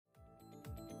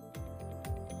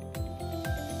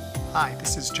Hi,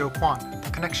 this is Joe Kwan, the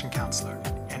Connection Counselor,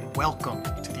 and welcome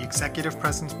to the Executive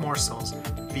Presence Morsels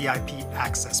VIP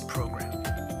Access Program,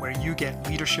 where you get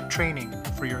leadership training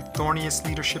for your thorniest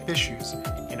leadership issues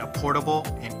in a portable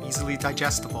and easily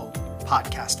digestible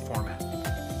podcast format.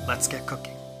 Let's get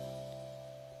cooking.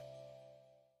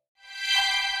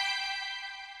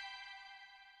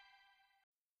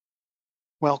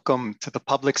 Welcome to the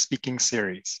Public Speaking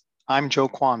Series. I'm Joe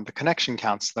Kwan, the Connection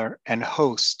Counselor and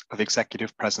host of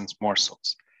Executive Presence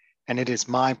Morsels, and it is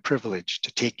my privilege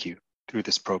to take you through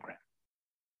this program.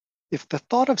 If the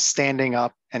thought of standing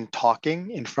up and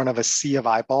talking in front of a sea of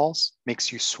eyeballs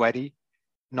makes you sweaty,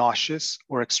 nauseous,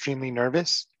 or extremely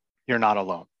nervous, you're not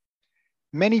alone.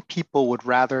 Many people would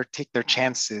rather take their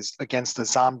chances against a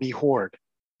zombie horde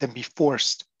than be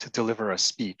forced to deliver a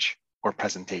speech or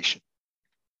presentation.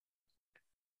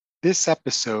 This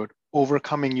episode,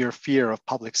 Overcoming Your Fear of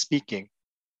Public Speaking,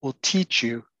 will teach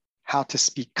you how to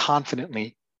speak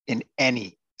confidently in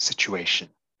any situation.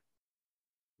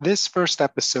 This first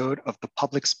episode of the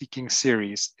Public Speaking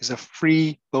Series is a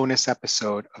free bonus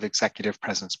episode of Executive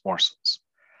Presence Morsels.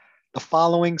 The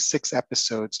following 6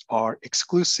 episodes are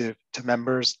exclusive to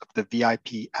members of the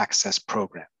VIP Access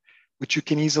Program, which you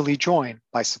can easily join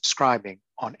by subscribing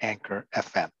on Anchor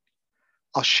FM.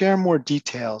 I'll share more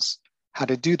details how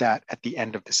to do that at the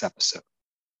end of this episode.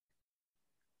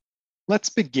 Let's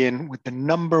begin with the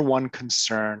number one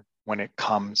concern when it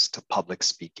comes to public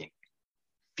speaking: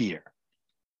 fear.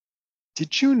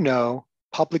 Did you know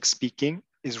public speaking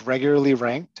is regularly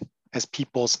ranked as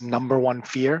people's number one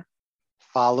fear,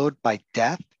 followed by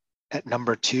death at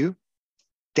number 2?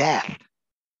 Death.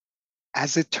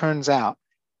 As it turns out,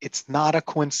 it's not a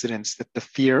coincidence that the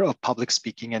fear of public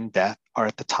speaking and death are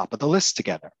at the top of the list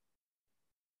together.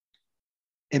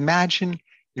 Imagine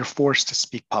you're forced to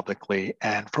speak publicly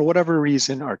and for whatever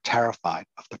reason are terrified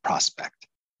of the prospect.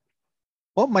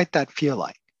 What might that feel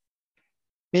like?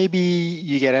 Maybe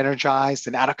you get energized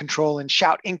and out of control and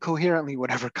shout incoherently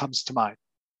whatever comes to mind.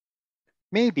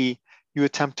 Maybe you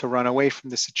attempt to run away from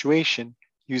the situation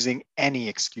using any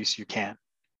excuse you can.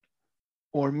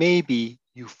 Or maybe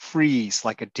you freeze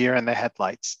like a deer in the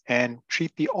headlights and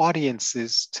treat the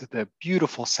audiences to the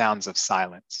beautiful sounds of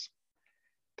silence.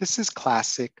 This is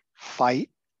classic fight,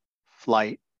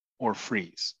 flight, or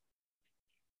freeze.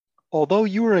 Although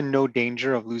you are in no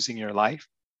danger of losing your life,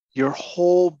 your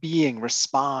whole being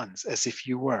responds as if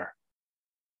you were.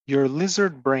 Your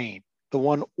lizard brain, the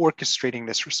one orchestrating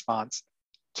this response,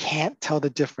 can't tell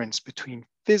the difference between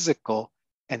physical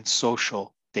and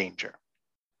social danger.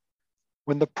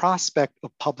 When the prospect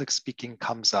of public speaking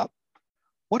comes up,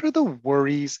 what are the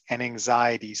worries and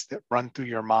anxieties that run through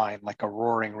your mind like a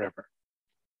roaring river?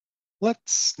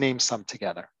 Let's name some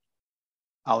together.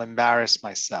 I'll embarrass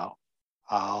myself.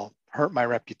 I'll hurt my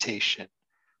reputation.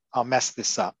 I'll mess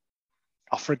this up.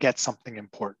 I'll forget something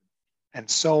important, and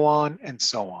so on and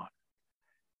so on.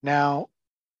 Now,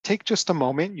 take just a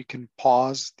moment. You can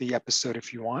pause the episode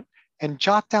if you want and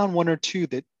jot down one or two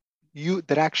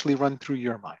that actually run through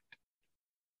your mind.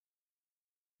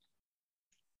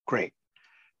 Great.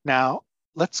 Now,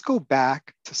 let's go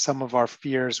back to some of our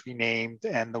fears we named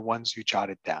and the ones you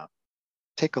jotted down.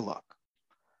 Take a look.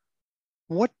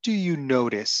 What do you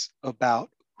notice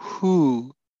about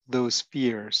who those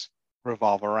fears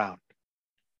revolve around?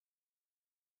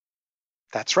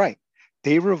 That's right.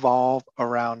 They revolve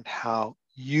around how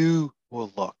you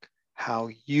will look, how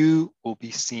you will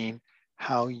be seen,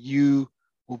 how you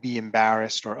will be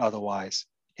embarrassed or otherwise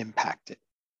impacted.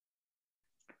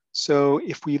 So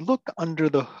if we look under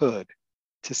the hood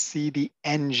to see the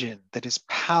engine that is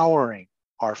powering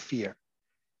our fear,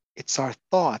 it's our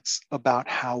thoughts about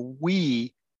how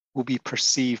we will be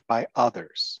perceived by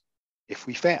others if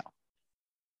we fail.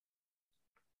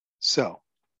 So,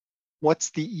 what's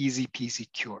the easy peasy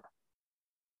cure?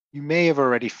 You may have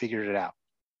already figured it out.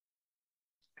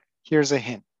 Here's a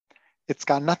hint. It's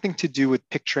got nothing to do with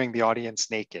picturing the audience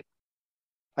naked.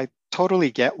 I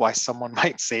totally get why someone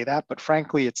might say that, but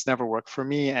frankly, it's never worked for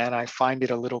me, and I find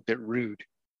it a little bit rude,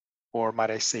 or might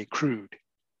I say crude.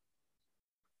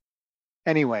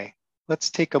 Anyway,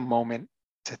 let's take a moment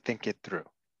to think it through.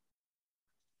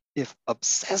 If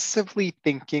obsessively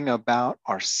thinking about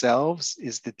ourselves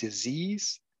is the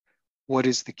disease, what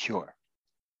is the cure?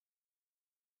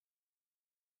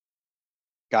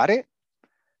 Got it?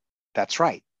 That's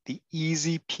right. The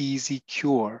easy peasy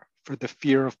cure for the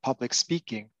fear of public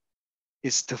speaking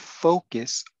is to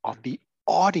focus on the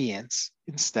audience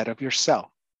instead of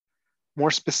yourself. More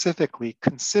specifically,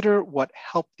 consider what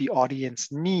help the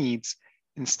audience needs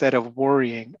instead of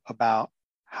worrying about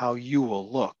how you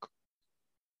will look.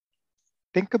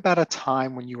 Think about a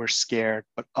time when you were scared,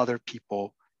 but other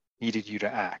people needed you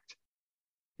to act.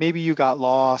 Maybe you got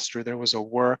lost or there was a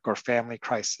work or family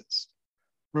crisis.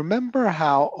 Remember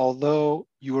how, although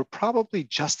you were probably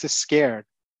just as scared,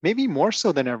 maybe more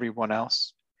so than everyone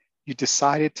else, you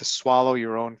decided to swallow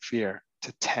your own fear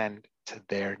to tend to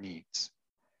their needs.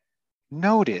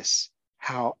 Notice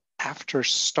how, after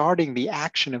starting the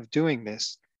action of doing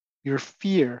this, your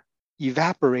fear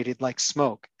evaporated like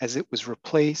smoke as it was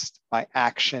replaced by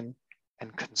action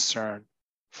and concern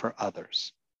for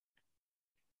others.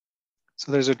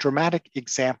 So there's a dramatic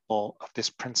example of this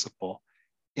principle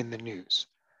in the news.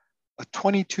 A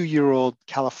 22-year-old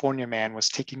California man was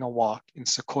taking a walk in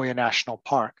Sequoia National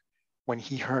Park when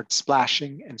he heard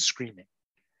splashing and screaming.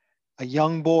 A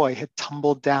young boy had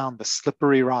tumbled down the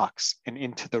slippery rocks and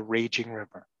into the raging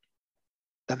river.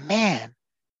 The man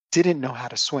didn't know how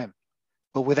to swim,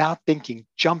 but without thinking,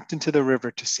 jumped into the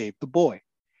river to save the boy.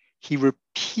 He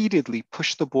repeatedly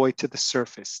pushed the boy to the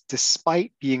surface,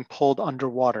 despite being pulled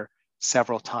underwater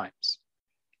several times.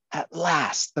 At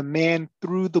last, the man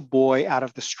threw the boy out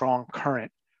of the strong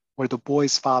current where the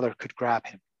boy's father could grab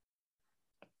him.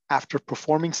 After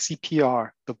performing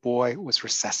CPR, the boy was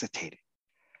resuscitated.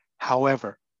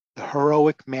 However, the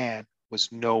heroic man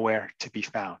was nowhere to be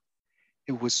found.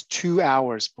 It was 2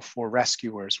 hours before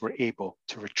rescuers were able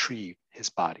to retrieve his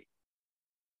body.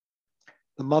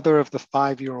 The mother of the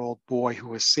 5-year-old boy who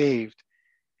was saved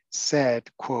said,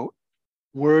 quote,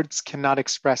 "Words cannot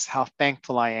express how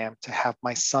thankful I am to have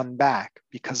my son back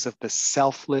because of the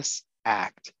selfless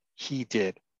act he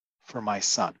did for my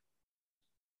son."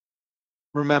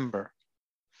 Remember,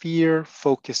 fear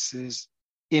focuses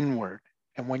inward,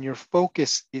 and when your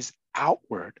focus is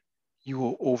outward, you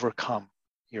will overcome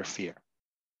your fear.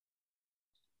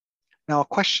 Now, a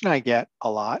question I get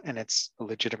a lot, and it's a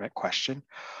legitimate question: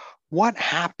 what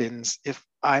happens if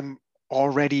I'm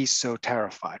already so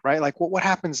terrified, right? Like what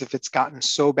happens if it's gotten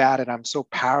so bad and I'm so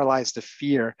paralyzed of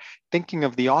fear, thinking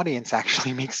of the audience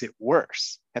actually makes it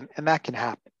worse. And that can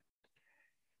happen.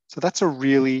 So that's a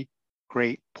really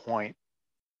great point.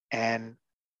 And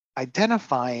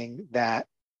identifying that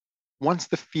once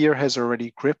the fear has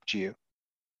already gripped you,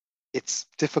 it's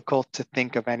difficult to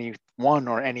think of anyone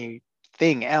or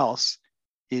anything else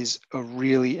is a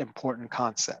really important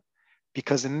concept.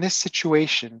 Because in this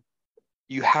situation,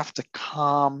 you have to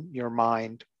calm your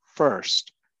mind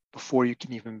first before you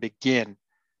can even begin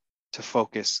to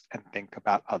focus and think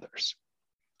about others.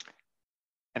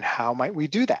 And how might we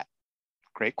do that?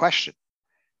 Great question.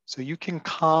 So you can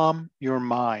calm your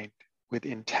mind with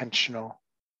intentional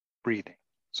breathing.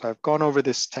 So I've gone over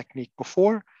this technique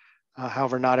before.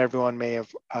 However, not everyone may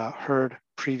have heard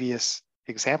previous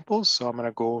examples, so I'm going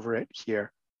to go over it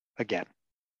here again.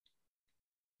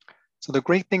 So the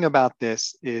great thing about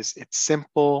this is it's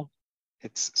simple,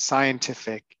 it's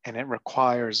scientific, and it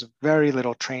requires very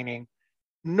little training,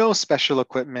 no special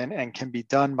equipment, and can be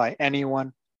done by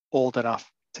anyone old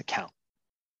enough to count.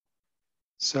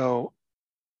 So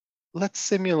let's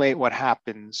simulate what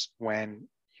happens when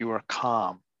you are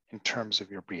calm in terms of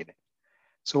your breathing.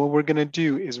 So what we're going to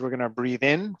do is we're going to breathe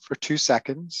in for 2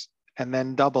 seconds and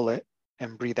then double it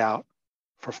and breathe out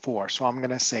for 4. So I'm going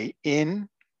to say in,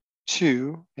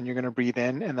 2, and you're going to breathe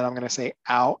in, and then I'm going to say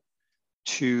out,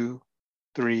 2,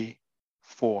 3,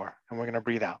 4, and we're going to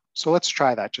breathe out. So let's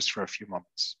try that just for a few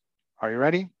moments. Are you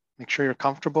ready? Make sure you're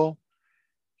comfortable.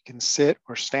 You can sit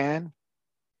or stand.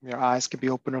 Your eyes can be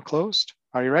open or closed.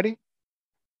 Are you ready?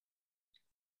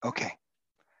 Okay.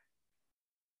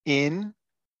 In,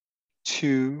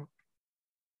 2,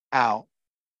 out,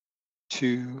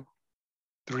 2,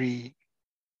 3,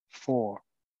 4.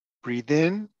 Breathe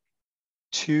in,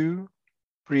 2,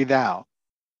 breathe out,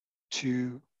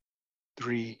 2,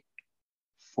 3,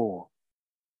 4.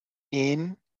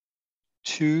 In,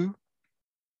 2,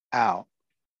 out,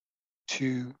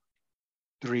 2,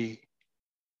 3,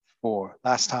 4.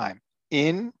 Last time.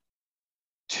 In,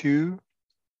 2,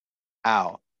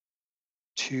 out,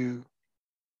 2,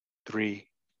 3,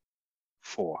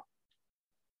 4.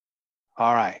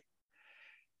 All right.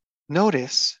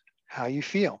 Notice how you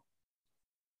feel.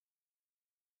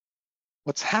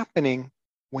 What's happening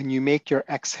when you make your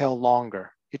exhale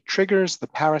longer? It triggers the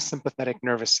parasympathetic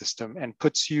nervous system and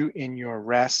puts you in your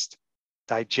rest,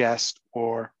 digest,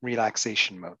 or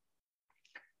relaxation mode.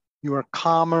 You are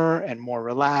calmer and more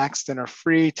relaxed and are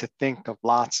free to think of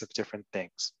lots of different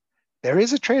things. There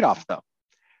is a trade-off though.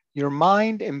 Your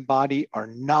mind and body are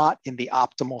not in the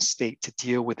optimal state to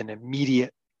deal with an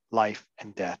immediate life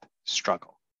and death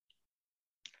struggle.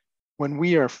 When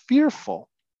we are fearful,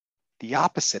 the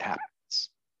opposite happens.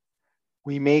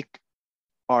 We make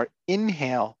our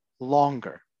inhale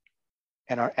longer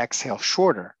and our exhale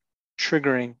shorter,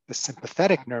 triggering the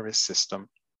sympathetic nervous system.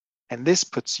 And this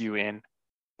puts you in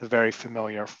the very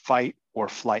familiar fight or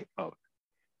flight mode.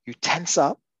 You tense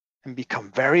up and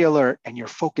become very alert, and your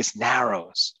focus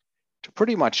narrows to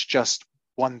pretty much just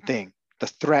one thing, the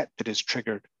threat that has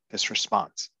triggered this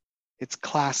response. It's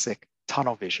classic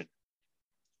tunnel vision.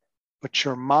 But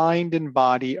your mind and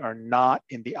body are not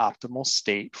in the optimal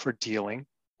state for dealing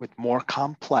with more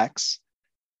complex,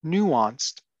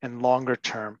 nuanced, and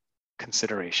longer-term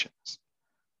considerations.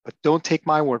 But don't take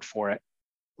my word for it.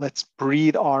 Let's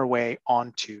breathe our way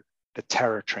onto the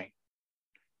terror train.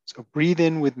 So breathe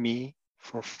in with me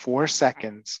for 4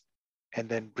 seconds and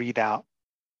then breathe out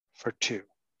for 2.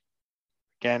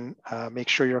 Again, make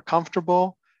sure you're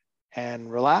comfortable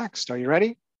and relaxed. Are you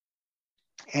ready?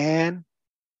 And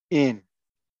in,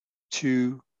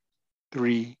 2,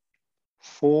 3,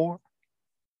 4,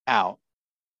 out,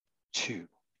 2.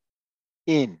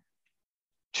 In,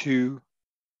 2,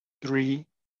 3,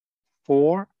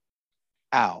 4,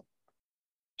 out,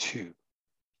 2.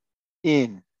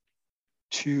 In,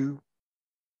 2,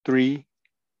 3,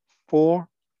 4,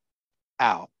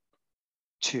 out,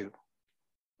 2.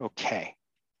 Okay.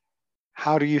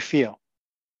 How do you feel?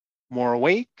 More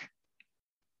awake?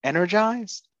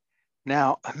 Energized?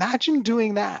 Now, imagine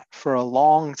doing that for a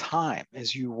long time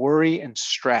as you worry and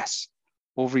stress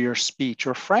over your speech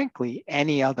or, frankly,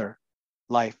 any other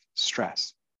life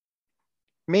stress.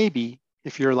 Maybe,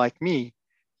 if you're like me,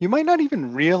 you might not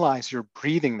even realize you're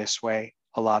breathing this way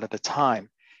a lot of the time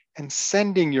and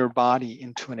sending your body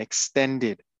into an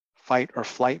extended fight or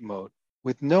flight mode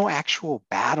with no actual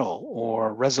battle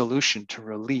or resolution to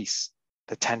release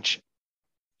the tension.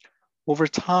 Over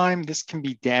time, this can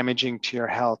be damaging to your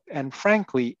health, and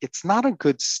frankly, it's not a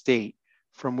good state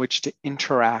from which to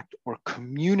interact or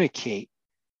communicate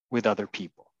with other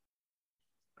people.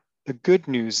 The good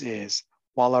news is,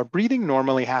 while our breathing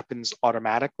normally happens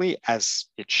automatically, as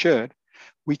it should,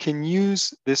 we can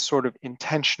use this sort of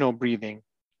intentional breathing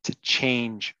to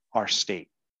change our state.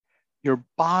 Your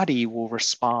body will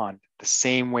respond the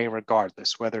same way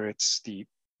regardless, whether it's the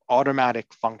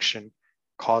automatic function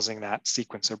causing that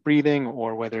sequence of breathing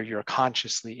or whether you're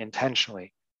consciously,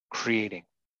 intentionally creating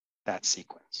that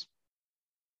sequence.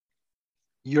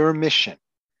 Your mission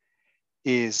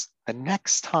is the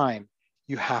next time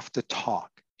you have to talk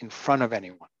in front of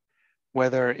anyone,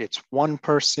 whether it's one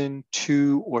person,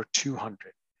 2, or 200.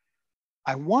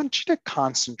 I want you to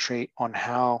concentrate on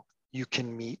how you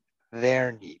can meet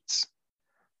their needs.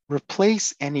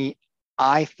 Replace any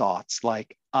I thoughts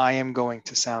like I am going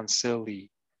to sound silly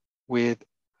with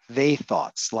they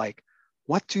thoughts like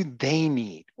what do they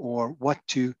need or what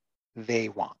do they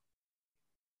want.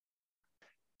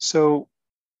 So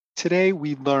today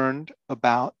we learned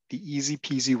about the easy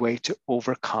peasy way to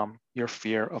overcome your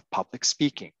fear of public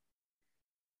speaking.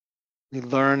 We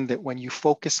learned that when you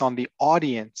focus on the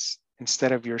audience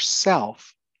instead of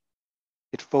yourself,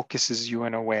 it focuses you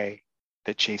in a way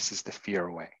that chases the fear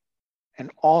away.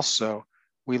 And also,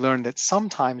 we learned that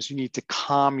sometimes you need to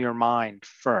calm your mind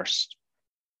first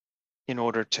in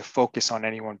order to focus on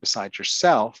anyone besides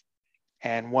yourself.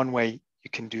 And one way you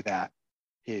can do that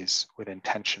is with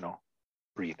intentional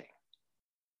breathing.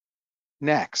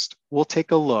 Next, we'll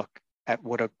take a look at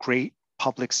what a great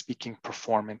public speaking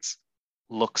performance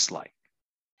looks like.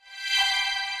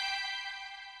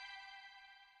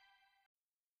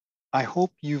 I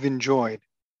hope you've enjoyed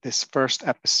this first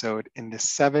episode in this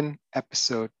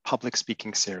 7-episode public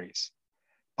speaking series.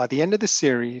 By the end of the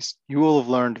series, you will have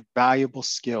learned valuable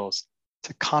skills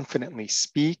to confidently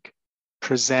speak,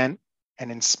 present,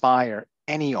 and inspire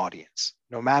any audience,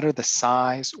 no matter the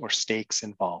size or stakes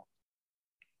involved.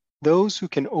 Those who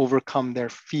can overcome their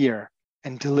fear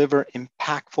and deliver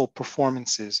impactful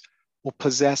performances will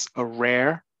possess a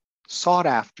rare,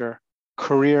 sought-after,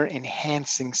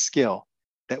 career-enhancing skill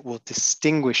that will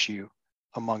distinguish you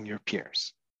among your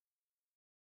peers.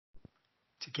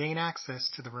 To gain access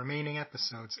to the remaining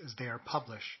episodes as they are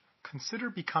published, consider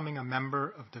becoming a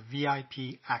member of the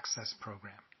VIP Access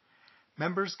Program.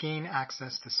 Members gain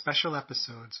access to special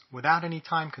episodes without any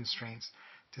time constraints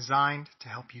designed to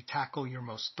help you tackle your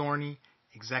most thorny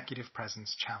executive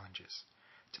presence challenges.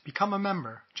 To become a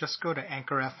member, just go to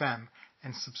Anchor FM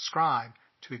and subscribe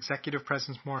to Executive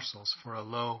Presence Morsels for a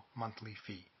low monthly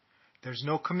fee. There's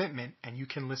no commitment, and you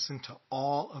can listen to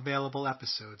all available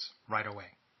episodes right away.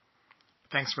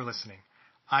 Thanks for listening.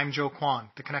 I'm Joe Kwan,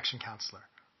 the Connection Counselor.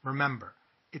 Remember,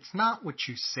 it's not what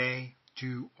you say,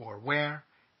 do, or wear.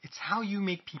 It's how you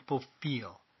make people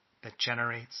feel that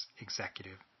generates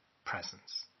executive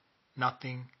presence.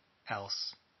 Nothing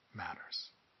else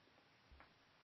matters.